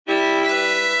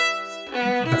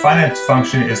The finance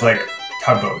function is like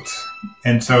tugboats.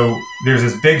 And so there's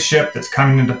this big ship that's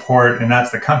coming into port, and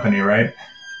that's the company, right?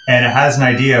 And it has an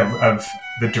idea of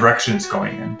the direction it's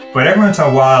going in. But every once in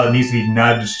a while, it needs to be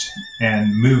nudged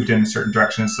and moved in a certain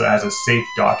direction so it has a safe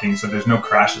docking, so there's no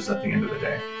crashes at the end of the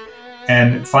day.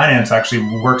 And finance actually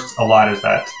works a lot as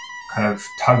that kind of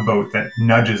tugboat that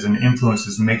nudges and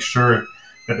influences and makes sure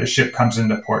that the ship comes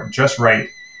into port just right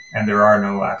and there are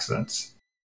no accidents.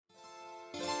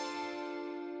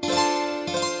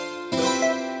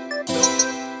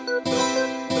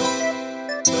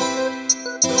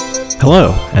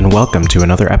 Hello, and welcome to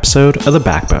another episode of The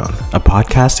Backbone, a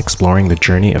podcast exploring the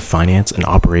journey of finance and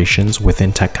operations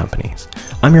within tech companies.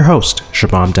 I'm your host,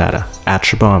 Shabam Data, at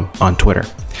Shabam on Twitter.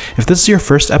 If this is your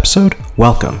first episode,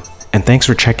 welcome, and thanks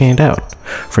for checking it out.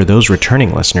 For those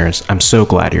returning listeners, I'm so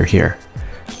glad you're here.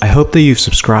 I hope that you've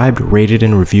subscribed, rated,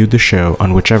 and reviewed the show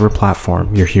on whichever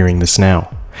platform you're hearing this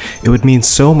now. It would mean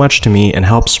so much to me and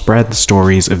help spread the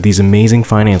stories of these amazing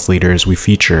finance leaders we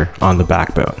feature on The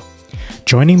Backbone.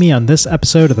 Joining me on this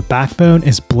episode of The Backbone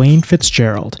is Blaine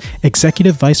Fitzgerald,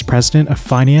 Executive Vice President of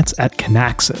Finance at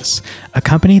Kinaxis, a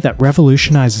company that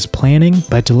revolutionizes planning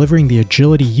by delivering the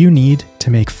agility you need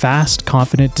to make fast,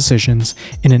 confident decisions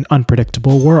in an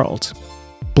unpredictable world.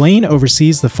 Blaine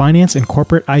oversees the finance and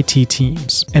corporate IT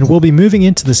teams and will be moving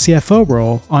into the CFO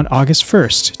role on August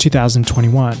 1st,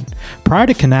 2021. Prior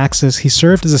to Kinaxis, he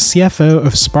served as a CFO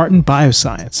of Spartan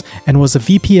Bioscience and was a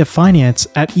VP of Finance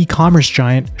at e-commerce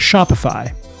giant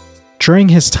Shopify. During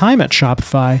his time at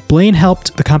Shopify, Blaine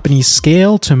helped the company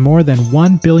scale to more than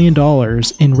 $1 billion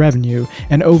in revenue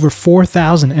and over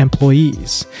 4,000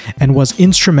 employees, and was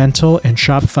instrumental in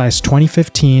Shopify's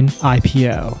 2015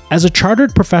 IPO. As a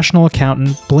chartered professional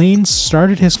accountant, Blaine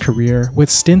started his career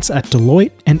with stints at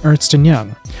Deloitte and Ernst &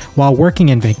 Young, while working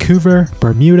in Vancouver,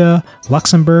 Bermuda,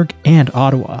 Luxembourg, and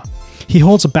Ottawa. He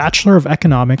holds a Bachelor of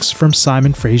Economics from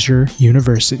Simon Fraser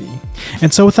University.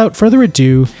 And so without further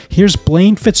ado, here's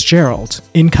Blaine Fitzgerald,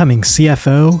 incoming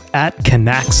CFO at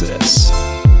Kinaxis.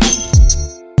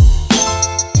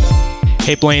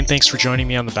 Hey Blaine, thanks for joining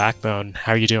me on The Backbone.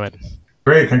 How are you doing?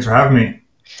 Great, thanks for having me.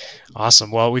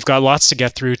 Awesome. Well, we've got lots to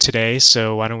get through today,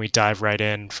 so why don't we dive right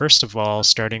in? First of all,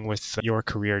 starting with your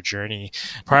career journey.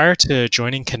 Prior to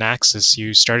joining Kinaxis,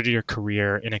 you started your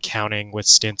career in accounting with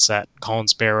stints at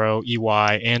Collins Barrow,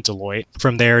 EY, and Deloitte.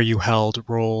 From there, you held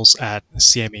roles at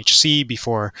CMHC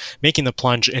before making the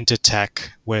plunge into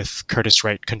tech with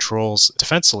Curtiss-Wright Controls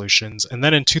Defense Solutions. And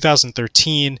then in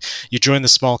 2013, you joined the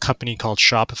small company called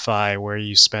Shopify, where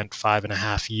you spent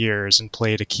 5.5 years and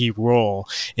played a key role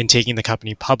in taking the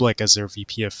company public as their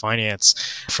VP of Finance.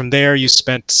 From there, you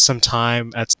spent some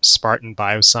time at Spartan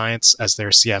Bioscience as their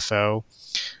CFO,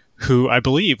 who I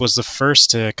believe was the first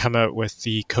to come out with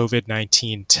the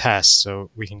COVID-19 test,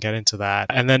 so we can get into that.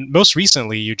 And then most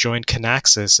recently, you joined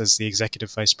Kinaxis as the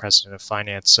Executive Vice President of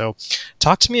Finance. So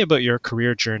talk to me about your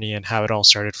career journey and how it all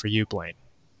started for you, Blaine.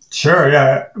 Sure,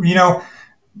 yeah.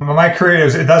 My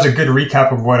career, that's a good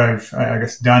recap of what I've,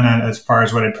 done as far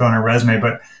as what I put on a resume,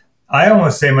 but I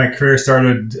almost say my career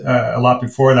started a lot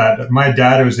before that. My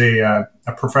dad was a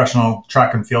professional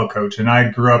track and field coach, and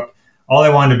I grew up, all I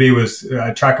wanted to be was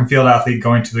a track and field athlete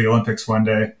going to the Olympics one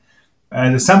day.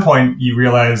 And at some point, you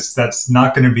realize that's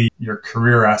not going to be your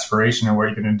career aspiration or what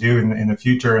you're going to do in the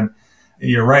future. And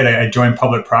you're right, I joined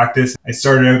public practice. I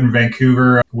started out in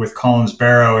Vancouver with Collins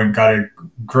Barrow and got a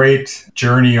great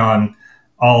journey on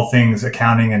all things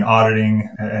accounting and auditing,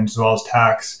 and as well as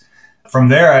tax. From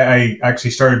there, I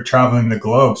actually started traveling the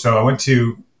globe. So I went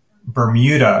to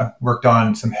Bermuda, worked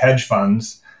on some hedge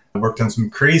funds, worked on some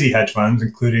crazy hedge funds,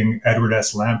 including Edward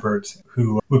S. Lampert,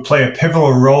 who would play a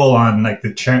pivotal role on like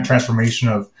the transformation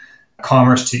of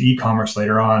commerce to e-commerce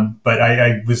later on. But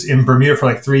I was in Bermuda for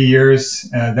like 3 years.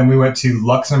 Then we went to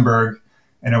Luxembourg,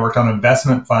 and I worked on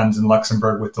investment funds in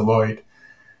Luxembourg with Deloitte.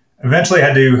 Eventually, I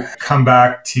had to come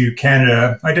back to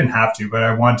Canada. I didn't have to, but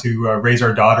I wanted to raise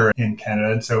our daughter in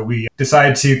Canada. And so we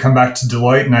decided to come back to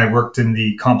Deloitte, and I worked in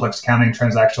the complex accounting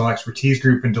transactional expertise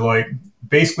group in Deloitte,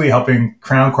 basically helping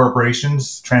Crown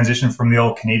corporations transition from the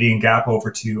old Canadian GAAP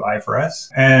over to IFRS.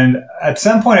 And at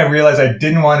some point, I realized I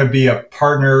didn't want to be a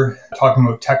partner talking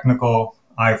about technical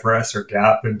IFRS or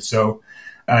GAAP. And so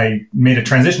I made a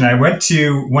transition. I went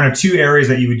to one of two areas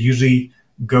that you would usually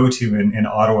go to in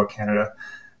Ottawa, Canada,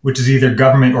 which is either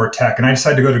government or tech. And I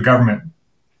decided to go to government.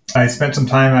 I spent some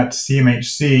time at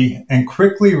CMHC and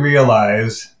quickly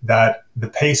realized that the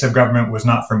pace of government was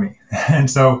not for me. And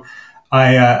so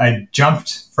I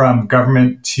jumped from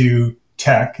government to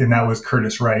tech, and that was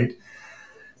Curtiss-Wright,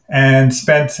 and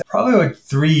spent probably like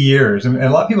 3 years. And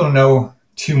a lot of people know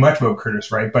too much about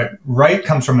Curtis Wright, but Wright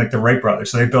comes from like the Wright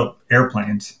brothers. So they built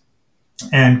airplanes.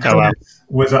 And Oh, wow. Curtis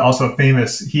was also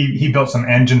famous. He built some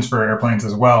engines for airplanes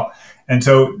as well. And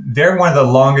so they're one of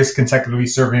the longest consecutively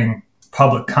serving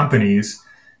public companies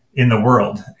in the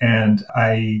world. And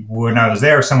when I was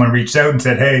there, someone reached out and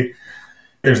said, hey,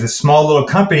 there's this small little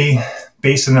company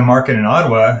based in the market in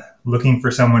Ottawa looking for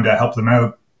someone to help them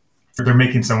out. They're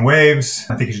making some waves.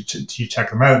 I think you should check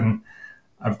them out. And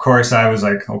of course, I was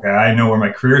like, okay, I know where my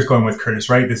career is going with Curtis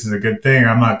Wright. This is a good thing.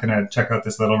 I'm not going to check out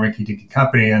this little rinky-dinky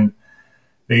company. And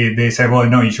they said, well,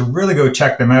 no, you should really go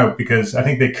check them out because I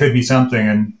think they could be something.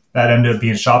 And that ended up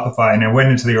being Shopify. And I went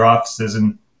into their offices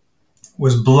and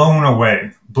was blown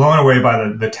away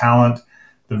by the talent,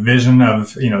 the vision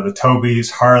of, the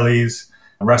Tobys, Harleys,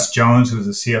 Russ Jones, who was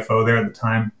the CFO there at the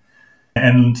time,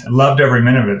 and loved every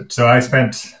minute of it. So I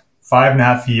spent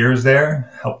 5.5 years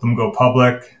there, helped them go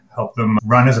public, helped them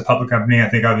run as a public company. I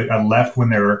think I left when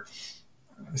there were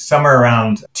somewhere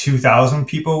around 2,000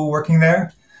 people working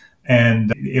there.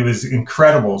 And it was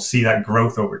incredible to see that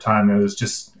growth over time. It was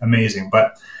just amazing.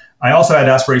 But I also had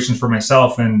aspirations for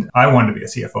myself, and I wanted to be a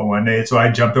CFO one day. So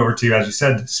I jumped over to, as you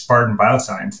said, Spartan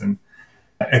Bioscience, and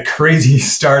a crazy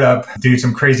startup doing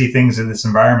some crazy things in this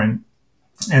environment.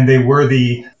 And they were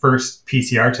the first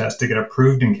PCR test to get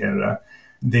approved in Canada.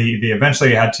 They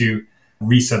eventually had to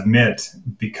resubmit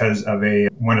because of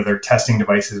one of their testing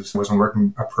devices wasn't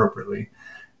working appropriately.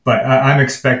 But I'm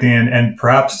expecting, and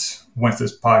perhaps once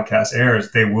this podcast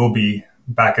airs, they will be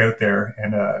back out there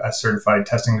and a certified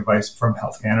testing device from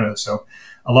Health Canada. So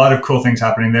a lot of cool things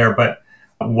happening there. But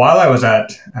while I was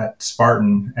at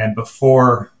Spartan and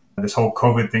before this whole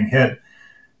COVID thing hit,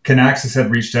 Kinaxis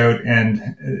had reached out.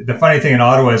 And the funny thing in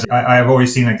Ottawa is I've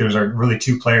always seen like there's really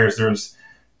two players. There's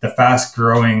the fast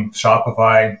growing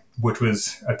Shopify, which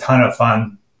was a ton of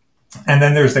fun. And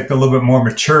then there's like the little bit more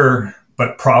mature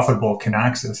but profitable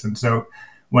Kinaxis. And so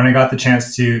when I got the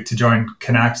chance to join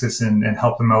Kinaxis and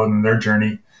help them out in their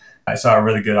journey, I saw a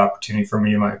really good opportunity for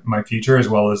me in my future, as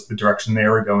well as the direction they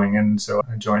were going in. So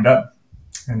I joined up,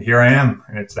 and here I am.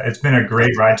 And it's been a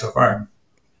great ride so far.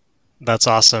 That's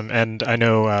awesome. And I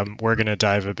know we're going to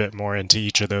dive a bit more into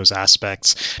each of those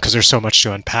aspects because there's so much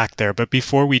to unpack there. But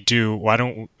before we do, why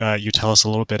don't you tell us a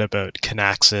little bit about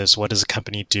Kinaxis? What does the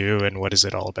company do and what is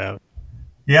it all about?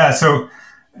 Yeah, so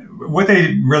what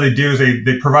they really do is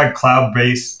they provide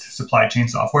cloud-based supply chain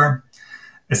software.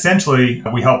 Essentially,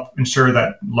 we help ensure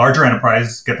that larger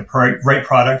enterprises get the right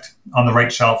product on the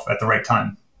right shelf at the right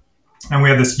time. And we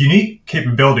have this unique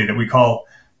capability that we call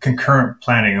concurrent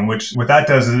planning, in which what that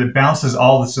does is it bounces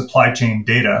all the supply chain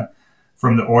data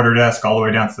from the order desk all the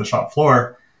way down to the shop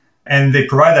floor, and they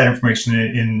provide that information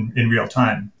in real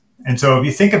time. And so if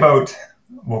you think about,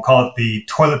 we'll call it the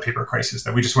toilet paper crisis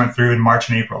that we just went through in March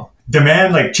and April,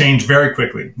 demand changed very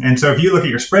quickly. And so if you look at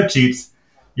your spreadsheets,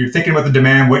 you're thinking about the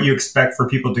demand, what you expect for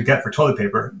people to get for toilet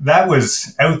paper. That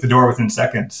was out the door within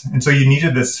seconds. And so you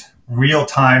needed this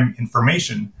real-time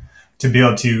information to be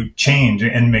able to change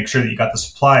and make sure that you got the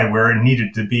supply where it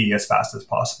needed to be as fast as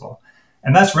possible.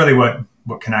 And that's really what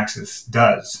Kinaxis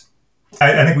does.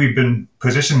 I think we've been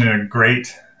positioned in a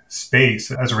great space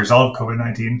as a result of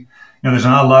COVID-19. There's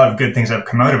not a lot of good things that have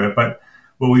come out of it, but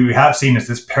what we have seen is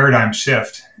this paradigm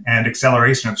shift and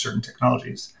acceleration of certain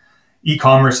technologies.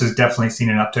 E-commerce has definitely seen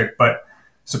an uptick, but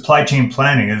supply chain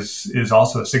planning is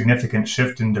also a significant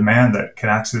shift in demand that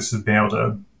Kinaxis has been able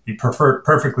to be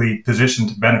perfectly positioned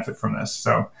to benefit from this.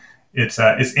 So it's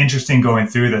interesting going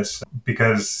through this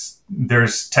because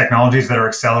there's technologies that are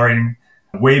accelerating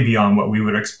way beyond what we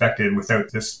would have expected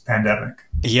without this pandemic.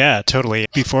 Yeah, totally.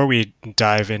 Before we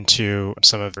dive into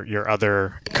some of your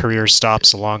other career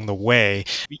stops along the way,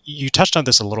 you touched on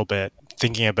this a little bit,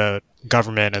 thinking about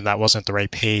government, and that wasn't the right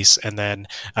pace. And then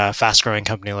a fast-growing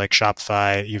company like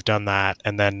Shopify, you've done that.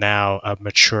 And then now a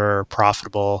mature,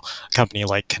 profitable company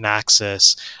like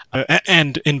Kinaxis.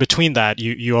 And in between that,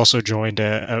 you also joined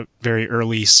a very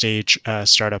early stage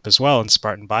startup as well in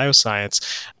Spartan Bioscience.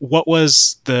 What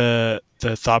was the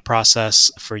thought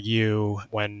process for you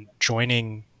when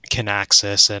joining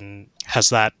Kinaxis, and has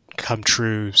that come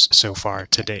true so far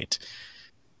to date?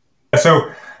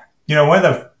 So, one of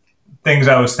the things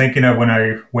I was thinking of when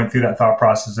I went through that thought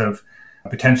process of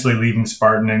potentially leaving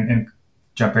Spartan and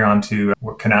jumping onto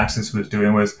what Kinaxis was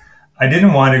doing was I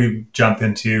didn't want to jump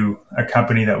into a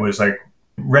company that was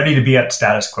ready to be at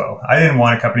status quo. I didn't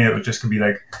want a company that was just going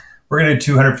to be we're going to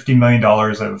do $250 million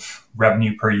of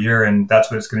revenue per year, and that's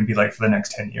what it's going to be like for the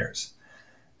next 10 years.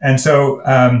 And so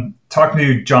talking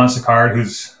to John Sicard,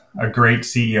 who's a great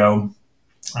CEO,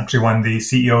 actually won the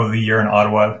CEO of the Year in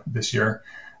Ottawa this year.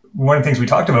 One of the things we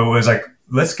talked about was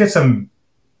let's get some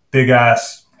big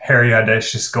ass hairy,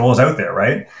 audacious goals out there,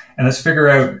 right? And let's figure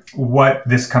out what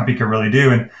this company can really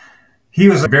do. And he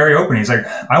was very open. He's like,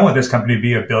 I want this company to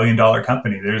be $1 billion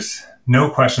company. There's no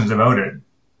questions about it.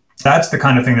 That's the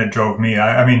kind of thing that drove me.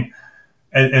 I mean,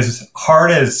 as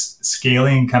hard as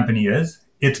scaling company is,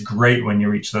 it's great when you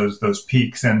reach those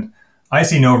peaks. And I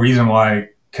see no reason why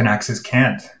Kinaxis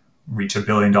can't reach $1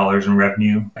 billion in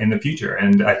revenue in the future.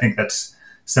 And I think that's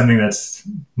something that's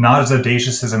not as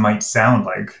audacious as it might sound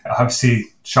like. Obviously,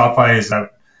 Shopify is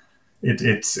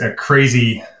it's a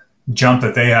crazy jump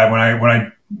that they had. When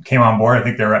I came on board, I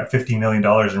think they were at $50 million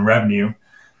in revenue.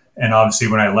 And obviously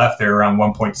when I left, they were around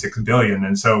 1.6 billion.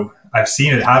 And so I've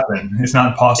seen it happen. It's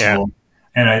not impossible.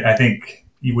 Yeah. And I think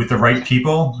with the right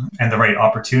people and the right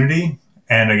opportunity,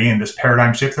 and again, this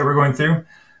paradigm shift that we're going through,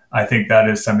 I think that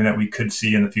is something that we could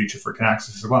see in the future for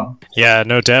Kinaxis as well. Yeah,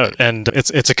 no doubt. And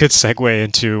it's a good segue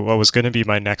into what was going to be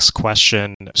my next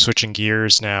question. Switching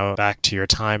gears now back to your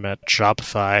time at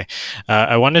Shopify,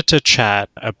 I wanted to chat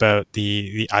about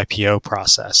the IPO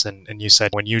process. And you said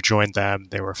when you joined them,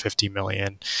 they were 50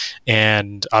 million.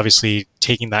 And obviously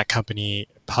taking that company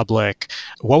public,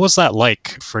 what was that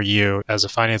like for you as a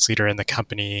finance leader in the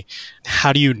company?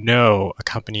 How do you know a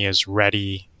company is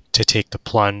ready to take the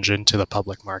plunge into the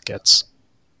public markets?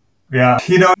 Yeah,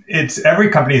 it's every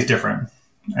company is different.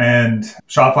 And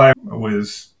Shopify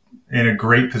was in a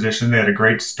great position. They had a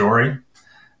great story.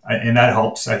 And that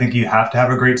helps. I think you have to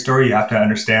have a great story. You have to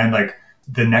understand like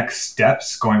the next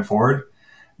steps going forward.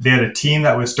 They had a team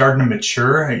that was starting to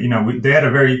mature. They had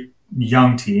a very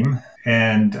young team,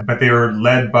 but they were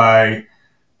led by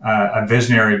a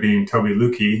visionary being Toby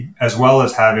Lukey, as well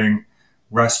as having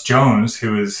Russ Jones,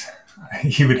 who is,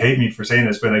 he would hate me for saying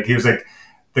this, but like he was like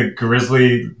the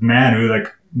grizzly man who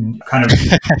like kind of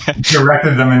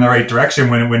directed them in the right direction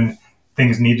when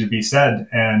things needed to be said.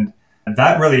 And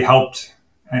that really helped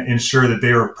ensure that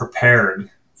they were prepared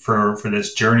for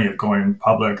this journey of going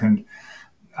public. And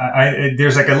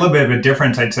there's like a little bit of a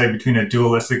difference, I'd say, between a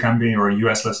dual listed company or a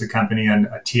US listed company and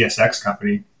a TSX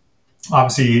company.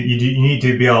 Obviously, you need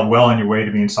to be well on your way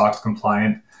to being SOX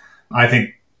compliant. I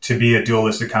think to be a dual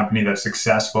listed company that's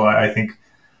successful, I think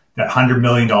that $100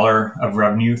 million of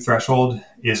revenue threshold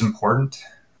is important.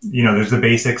 There's the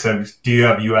basics of, do you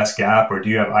have US GAAP or do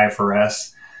you have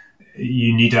IFRS?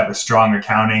 You need to have a strong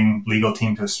accounting legal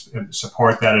team to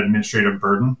support that administrative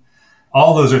burden.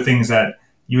 All those are things that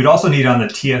you would also need on the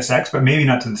TSX, but maybe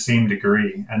not to the same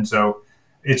degree. And so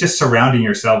it's just surrounding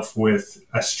yourself with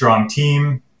a strong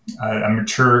team, a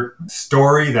mature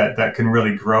story that can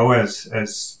really grow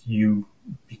as you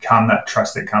become that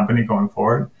trusted company going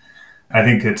forward. I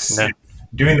think it's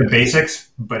doing the basics,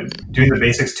 but doing the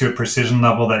basics to a precision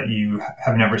level that you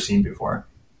have never seen before.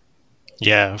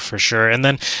 Yeah, for sure. And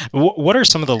then what are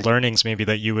some of the learnings maybe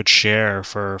that you would share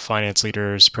for finance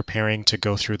leaders preparing to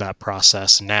go through that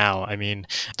process now? I mean,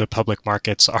 the public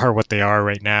markets are what they are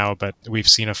right now, but we've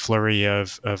seen a flurry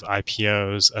of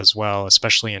IPOs as well,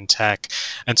 especially in tech.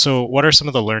 And so what are some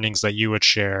of the learnings that you would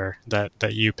share that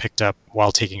you picked up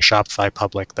while taking Shopify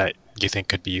public that you think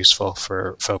could be useful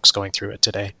for folks going through it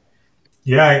today?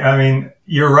 Yeah, I mean,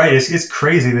 you're right. It's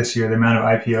crazy this year, the amount of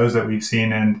IPOs that we've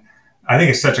seen. And I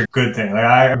think it's such a good thing.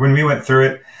 When we went through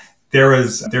it, they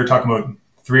were talking about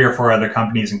 3 or 4 other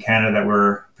companies in Canada that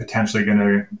were potentially going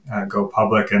to go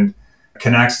public. And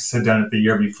Kinaxis had done it the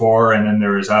year before. And then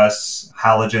there was us.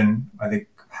 Halogen, I think,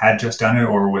 had just done it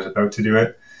or was about to do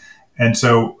it. And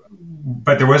so,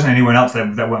 but there wasn't anyone else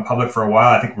that went public for a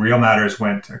while. I think Real Matters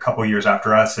went a couple of years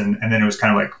after us. And then it was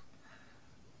kind of like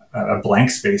a blank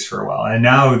space for a while. And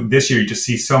now this year, you just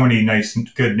see so many nice,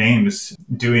 good names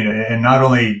doing it, and not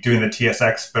only doing the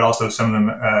TSX, but also some of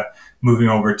them moving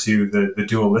over to the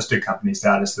dual listed company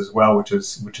status as well, which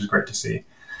is great to see.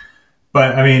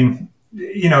 But I mean,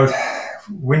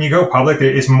 when you go public,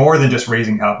 it's more than just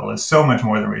raising capital. It's so much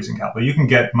more than raising capital. You can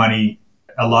get money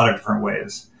a lot of different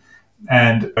ways.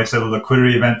 And it's a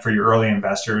liquidity event for your early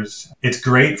investors. It's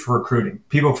great for recruiting.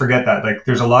 People forget that. Like,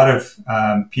 there's a lot of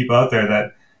people out there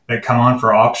that come on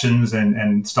for options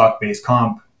and stock-based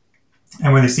comp.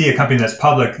 And when they see a company that's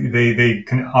public, they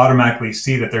can automatically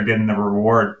see that they're getting the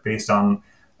reward based on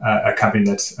a company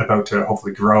that's about to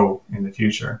hopefully grow in the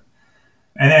future.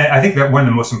 And I think that one of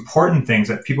the most important things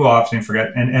that people often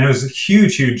forget, and it was a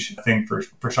huge, huge thing for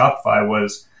Shopify,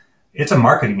 was it's a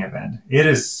marketing event. It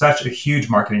is such a huge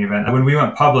marketing event. When we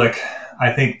went public,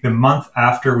 I think the month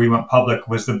after we went public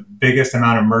was the biggest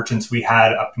amount of merchants we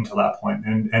had up until that point.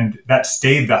 And that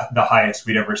stayed the highest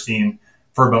we'd ever seen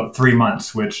for about 3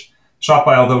 months, which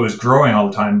Shopify, although it was growing all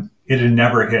the time, it had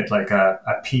never hit like a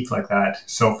peak like that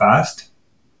so fast.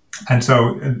 And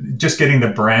so just getting the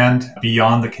brand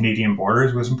beyond the Canadian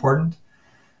borders was important.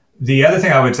 The other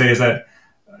thing I would say is that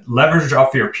leverage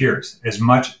off your peers as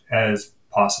much as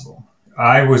possible.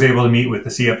 I was able to meet with the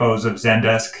CFOs of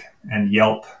Zendesk and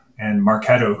Yelp and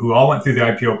Marketo, who all went through the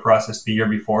IPO process the year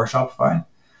before Shopify.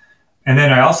 And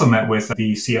then I also met with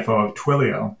the CFO of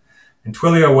Twilio. And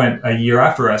Twilio went a year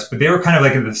after us, but they were kind of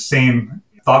like in the same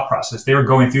thought process. They were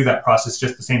going through that process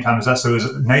just the same time as us. So it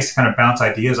was nice to kind of bounce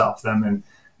ideas off them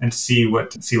and see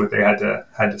what they had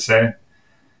to say.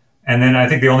 And then I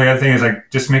think the only other thing is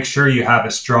like just make sure you have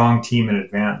a strong team in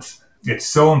advance. It's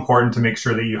so important to make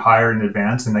sure that you hire in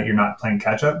advance and that you're not playing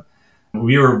catch up.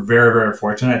 We were very, very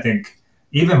fortunate. I think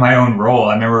even my own role,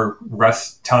 I remember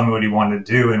Russ telling me what he wanted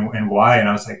to do and why. And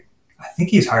I was like, I think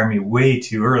he's hired me way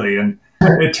too early. And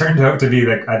it turned out to be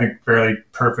like, I think fairly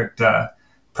perfect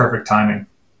timing.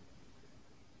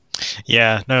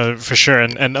 Yeah, no, for sure.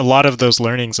 And a lot of those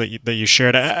learnings that you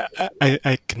shared,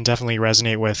 I can definitely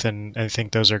resonate with, and I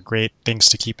think those are great things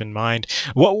to keep in mind.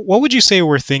 What would you say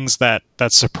were things that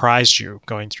surprised you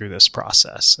going through this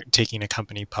process, like taking a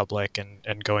company public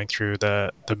and going through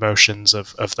the motions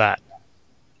of that?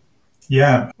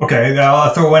 Yeah. Okay.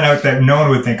 I'll throw one out that no one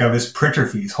would think of is printer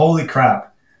fees. Holy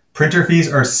crap. Printer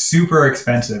fees are super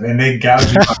expensive and they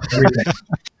gouge you on everything.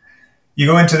 You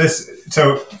go into this.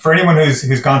 So for anyone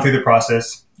who's gone through the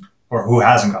process or who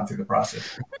hasn't gone through the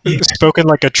process, Spoken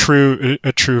like a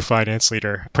true finance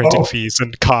leader, printing fees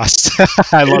and costs.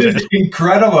 I love it is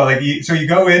incredible. Like so you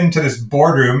go into this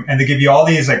boardroom and they give you all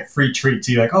these like free treats.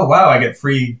 You're like, oh wow, I get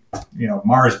free,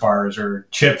 Mars bars or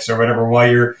chips or whatever, while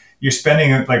you're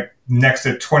spending like next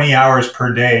to 20 hours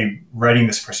per day writing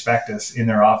this prospectus in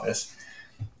their office.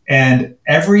 And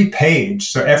every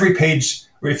page,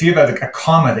 if you have like a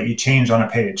comma that you change on a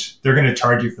page, they're going to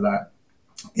charge you for that.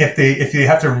 If they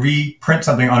have to reprint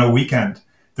something on a weekend,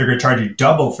 they're going to charge you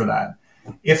double for that.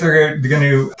 If they're going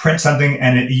to print something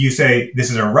and you say this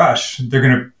is a rush, they're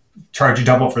going to charge you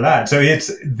double for that. So it's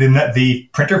the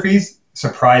printer fees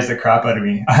surprised the crap out of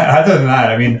me. Other than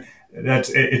that, I mean,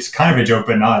 it's kind of a joke,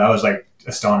 but not. I was like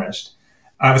astonished.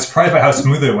 I was surprised by how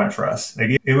smooth it went for us.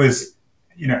 Like it was,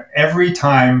 every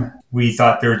time we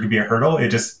thought there would be a hurdle, it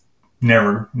just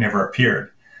never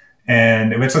appeared.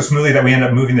 And it went so smoothly that we ended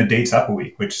up moving the dates up a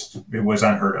week, which it was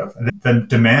unheard of. The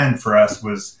demand for us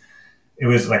was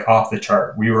like off the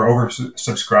chart. We were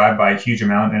oversubscribed by a huge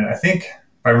amount. And I think,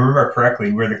 if I remember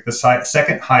correctly, we're the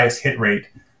second highest hit rate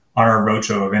on our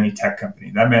roadshow of any tech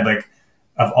company. That meant like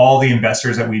of all the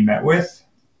investors that we met with,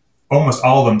 almost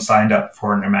all of them signed up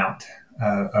for an amount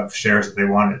of shares that they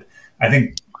wanted. I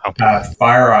think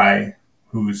FireEye,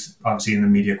 who's obviously in the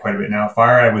media quite a bit now,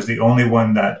 FireEye was the only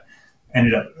one that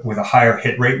ended up with a higher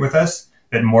hit rate with us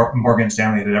that Morgan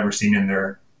Stanley had ever seen in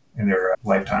their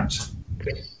lifetimes.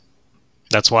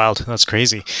 That's wild. That's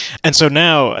crazy. And so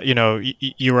now,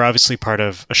 you were obviously part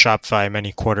of a Shopify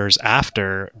many quarters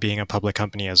after being a public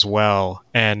company as well.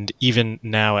 And even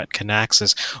now at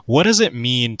Kinaxis, what does it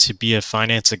mean to be a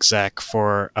finance exec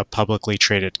for a publicly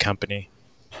traded company?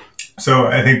 So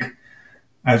I think,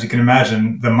 as you can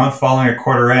imagine, the month following a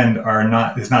quarter end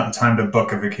is not the time to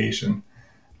book a vacation.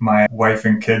 My wife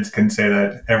and kids can say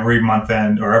that every month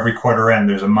end or every quarter end,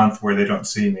 there's a month where they don't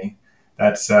see me.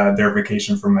 That's their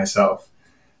vacation for myself.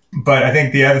 But I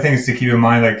think the other thing is to keep in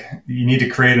mind, like you need to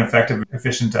create an effective,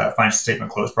 efficient financial statement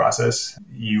close process.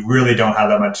 You really don't have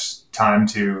that much time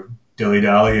to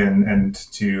dilly-dally and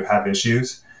to have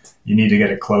issues. You need to get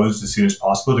it closed as soon as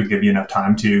possible to give you enough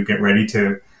time to get ready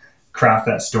to craft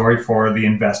that story for the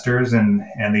investors and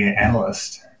the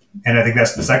analysts. And I think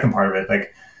that's the second part of it.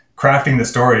 Like crafting the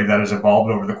story that has evolved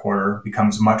over the quarter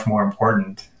becomes much more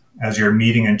important as you're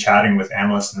meeting and chatting with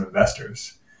analysts and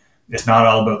investors. It's not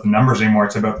all about the numbers anymore.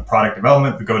 It's about the product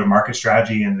development, the go-to-market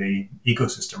strategy, and the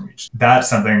ecosystem reach. That's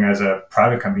something as a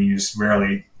private company you just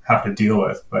rarely have to deal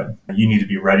with, but you need to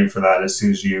be ready for that as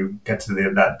soon as you get to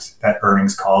that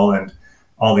earnings call and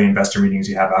all the investor meetings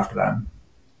you have after that.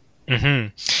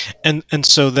 Mm-hmm. And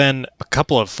so then a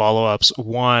couple of follow-ups.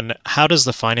 One, how does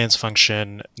the finance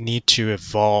function need to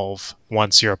evolve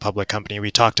once you're a public company?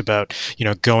 We talked about,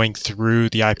 going through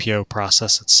the IPO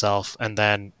process itself, and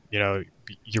then,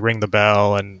 you ring the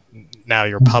bell and now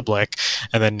you're public,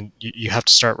 and then you have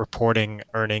to start reporting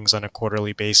earnings on a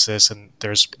quarterly basis, and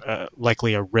there's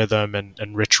likely a rhythm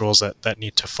and rituals that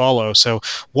need to follow. So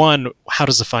one, how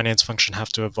does the finance function have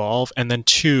to evolve? And then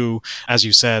two, as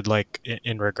you said, like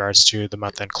in regards to the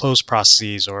month-end close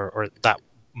processes or that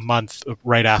month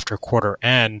right after quarter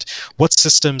end, what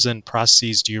systems and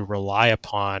processes do you rely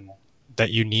upon that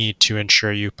you need to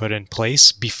ensure you put in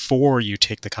place before you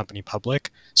take the company public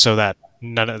so that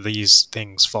none of these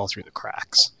things fall through the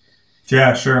cracks?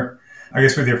 Yeah, sure. I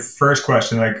guess with your first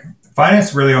question, like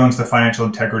finance really owns the financial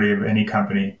integrity of any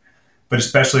company, but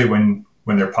especially when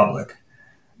they're public.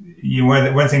 One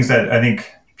of the things that I think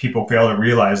people fail to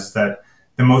realize is that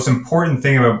the most important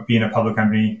thing about being a public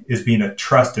company is being a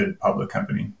trusted public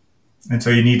company. And so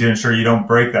you need to ensure you don't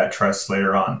break that trust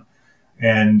later on.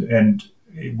 And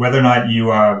whether or not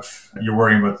you're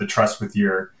worrying about the trust with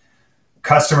your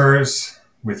customers,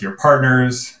 with your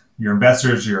partners, your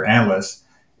investors, your analysts,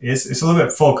 it's a little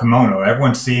bit full kimono.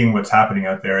 Everyone's seeing what's happening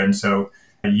out there. And so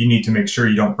you need to make sure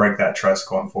you don't break that trust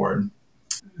going forward.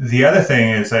 The other thing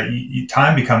is that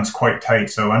time becomes quite tight.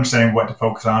 So understanding what to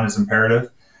focus on is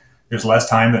imperative. There's less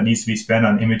time that needs to be spent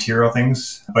on immaterial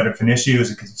things. But if an issue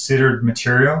is considered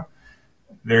material,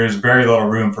 there's very little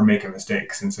room for making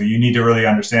mistakes. And so you need to really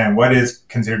understand what is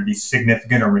considered to be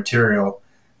significant or material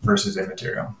versus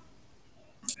immaterial.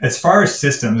 As far as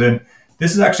systems, and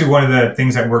this is actually one of the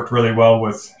things that worked really well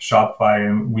with Shopify,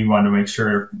 and we wanted to make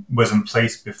sure was in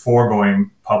place before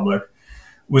going public,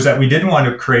 was that we didn't want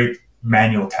to create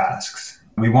manual tasks.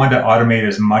 We wanted to automate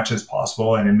as much as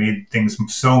possible, and it made things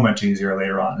so much easier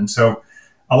later on. And so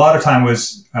a lot of time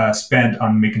was spent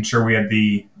on making sure we had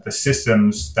the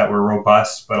systems that were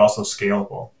robust, but also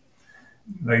scalable.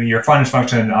 Like your finance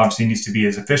function obviously needs to be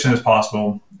as efficient as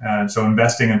possible. So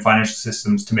investing in financial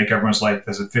systems to make everyone's life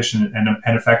as efficient and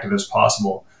effective as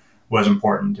possible was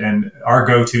important. And our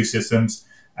go-to systems,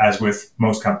 as with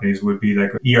most companies, would be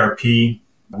like ERP.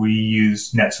 We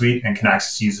use NetSuite, and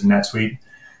Kinaxis uses NetSuite.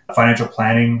 Financial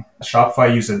planning,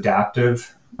 Shopify uses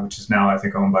Adaptive, which is now I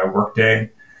think owned by Workday,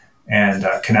 and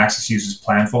Kinaxis uses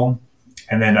Planful.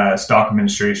 And then stock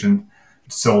administration,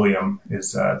 Solium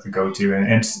is the go-to.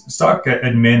 And stock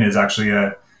admin is actually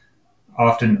a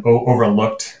often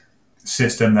overlooked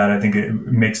system that I think it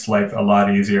makes life a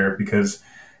lot easier, because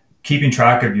keeping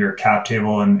track of your cap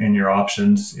table and your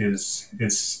options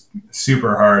is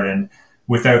super hard. And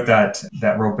without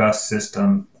that robust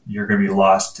system, you're going to be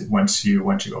lost once you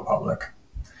go public.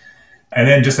 And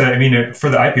then for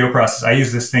the IPO process, I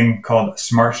use this thing called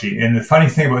Smartsheet. And the funny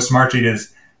thing about Smartsheet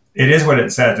is it is what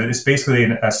it says. It's basically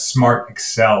a smart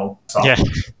Excel software.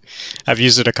 Yeah, I've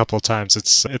used it a couple of times.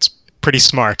 It's pretty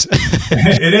smart.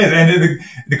 It is. And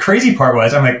the crazy part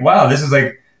was, I'm like, wow, this is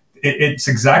like, it's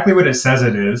exactly what it says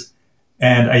it is.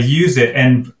 And I used it,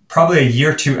 and probably a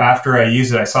year or two after I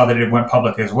used it, I saw that it went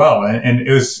public as well. And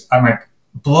I'm like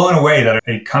blown away that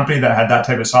a company that had that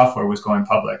type of software was going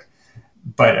public.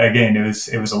 But again, it was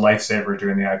a lifesaver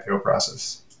during the IPO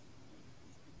process.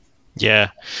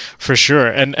 Yeah, for sure.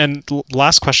 And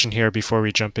last question here before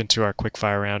we jump into our quick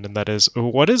fire round, and that is,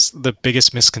 what is the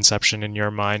biggest misconception in your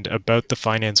mind about the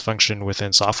finance function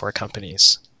within software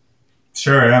companies?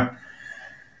 Sure, yeah.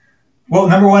 Well,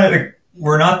 number one,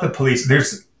 we're not the police.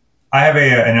 I have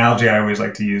an analogy I always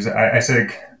like to use. I say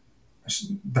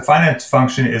the finance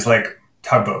function is like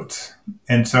tugboats.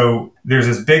 And so there's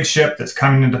this big ship that's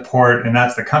coming into port, and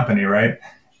that's the company, right?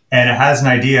 And it has an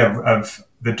idea of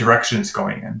the direction it's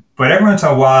going in. But every once in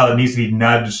a while, it needs to be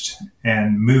nudged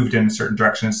and moved in certain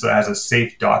directions so it has a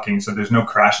safe docking, so there's no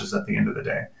crashes at the end of the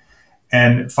day.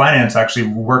 And finance actually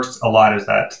works a lot as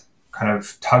that kind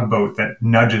of tugboat that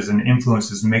nudges and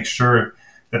influences and makes sure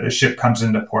that the ship comes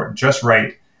into port just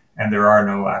right and there are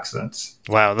no accidents.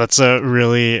 Wow, that's a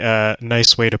really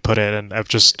nice way to put it. And I'm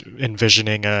just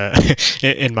envisioning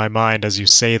in my mind as you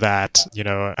say that,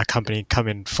 a company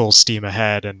coming full steam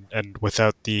ahead and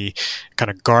without the kind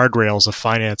of guardrails of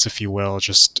finance, if you will,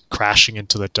 just crashing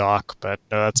into the dock. But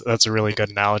no, that's a really good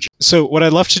analogy. So what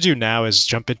I'd love to do now is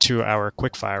jump into our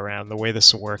quick fire round. The way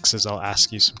this works is I'll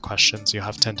ask you some questions. You'll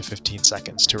have 10 to 15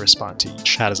 seconds to respond to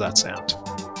each. How does that sound?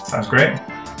 Sounds great.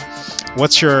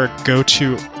 What's your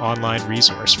go-to online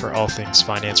resource for all things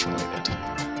finance related?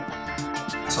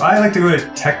 So I like to go to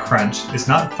TechCrunch. It's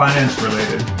not finance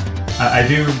related. I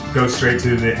do go straight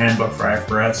to the handbook for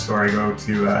IFRS, or I go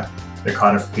to the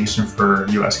codification for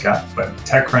US GAAP, but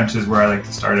TechCrunch is where I like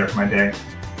to start out my day.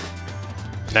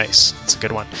 Nice. That's a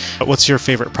good one. What's your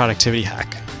favorite productivity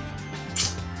hack?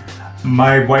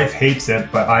 My wife hates it,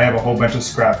 but I have a whole bunch of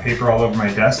scrap paper all over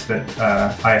my desk that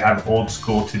I have old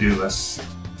school to-do lists.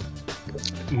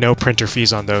 No printer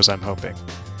fees on those, I'm hoping.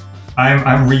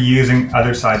 I'm reusing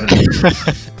other sides of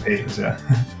the pages, yeah.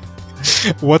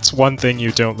 What's one thing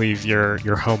you don't leave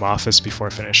your home office before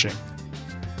finishing?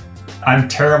 I'm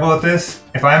terrible at this.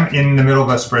 If I'm in the middle of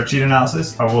a spreadsheet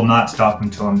analysis, I will not stop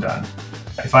until I'm done.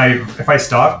 If I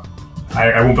stop,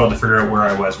 I won't be able to figure out where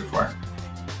I was before.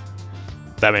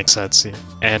 That makes sense. Yeah.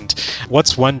 And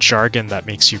what's one jargon that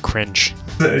makes you cringe?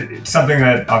 It's something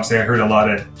that obviously I heard a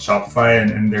lot at Shopify,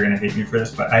 and they're going to hate me for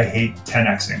this, but I hate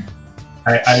 10xing.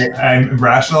 I'm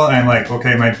rational and I'm like,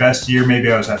 okay, my best year,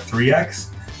 maybe I was at 3x.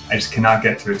 I just cannot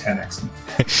get to a 10x.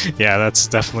 Yeah, that's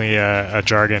definitely a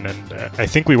jargon. And I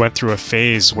think we went through a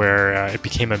phase where it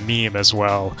became a meme as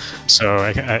well. So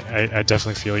I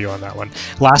definitely feel you on that one.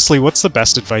 Lastly, what's the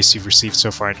best advice you've received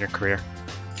so far in your career?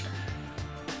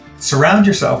 Surround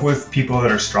yourself with people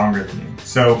that are stronger than you.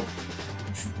 So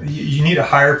you need to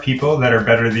hire people that are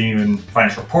better than you in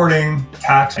financial reporting,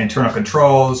 tax, internal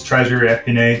controls, treasury,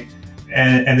 FP&A.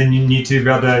 And then you need to be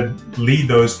able to lead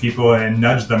those people and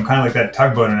nudge them, kind of like that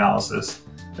tugboat analysis,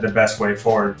 the best way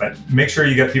forward. But make sure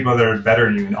you get people that are better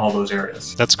than you in all those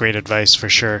areas. That's great advice for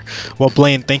sure. Well,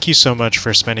 Blaine, thank you so much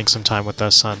for spending some time with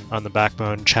us on The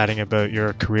Backbone, chatting about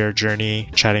your career journey,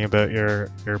 chatting about your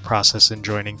process in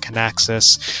joining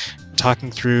Kinaxis,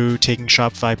 talking through taking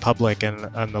Shopify public and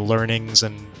the learnings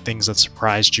and things that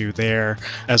surprised you there,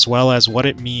 as well as what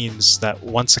it means that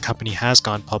once a company has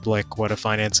gone public, what a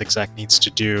finance exec needs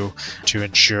to do to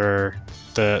ensure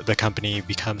the company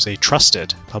becomes a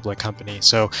trusted public company.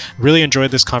 So really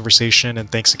enjoyed this conversation, and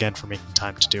thanks again for making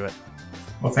time to do it.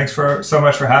 Well, thanks so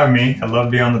much for having me. I love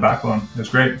being on The Backbone. It was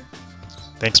great.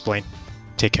 Thanks, Blaine.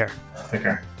 Take care. Take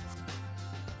care.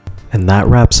 And that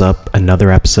wraps up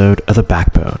another episode of The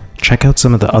Backbone. Check out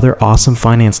some of the other awesome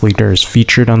finance leaders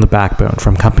featured on The Backbone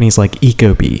from companies like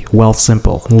Ecobee,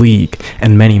 Wealthsimple, League,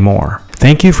 and many more.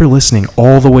 Thank you for listening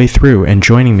all the way through and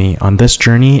joining me on this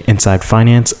journey inside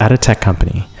finance at a tech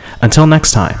company. Until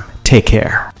next time, take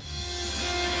care.